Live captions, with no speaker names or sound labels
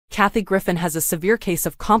Kathy Griffin has a severe case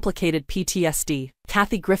of complicated PTSD.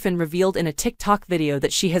 Kathy Griffin revealed in a TikTok video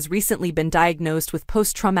that she has recently been diagnosed with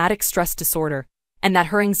post-traumatic stress disorder, and that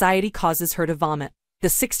her anxiety causes her to vomit. The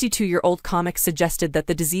 62-year-old comic suggested that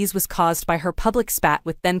the disease was caused by her public spat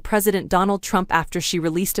with then-President Donald Trump after she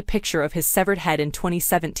released a picture of his severed head in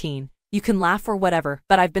 2017. "You can laugh or whatever,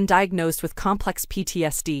 but I've been diagnosed with complex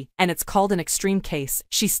PTSD, and it's called an extreme case,"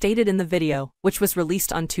 she stated in the video, which was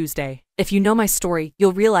released on Tuesday. "If you know my story,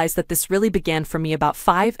 you'll realize that this really began for me about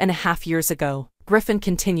 5.5 years ago," Griffin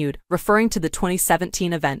continued, referring to the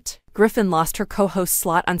 2017 event. Griffin lost her co-host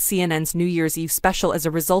slot on CNN's New Year's Eve special as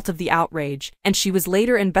a result of the outrage, and she was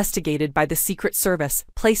later investigated by the Secret Service,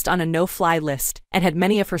 placed on a no-fly list, and had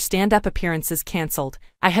many of her stand-up appearances cancelled.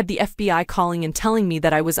 "I had the FBI calling and telling me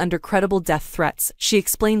that I was under credible death threats," she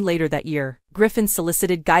explained later that year. Griffin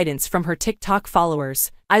solicited guidance from her TikTok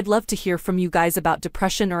followers. "I'd love to hear from you guys about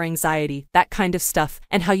depression or anxiety, that kind of stuff,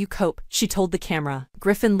 and how you cope," she told the camera.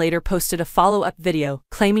 Griffin later posted a follow-up video,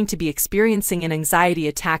 claiming to be experiencing an anxiety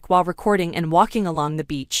attack while recording and walking along the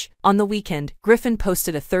beach. On the weekend, Griffin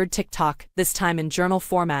posted a third TikTok, this time in journal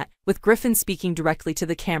format, with Griffin speaking directly to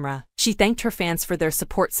the camera. She thanked her fans for their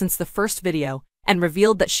support since the first video, and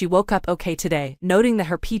revealed that she woke up okay today, noting that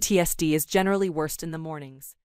her PTSD is generally worst in the mornings.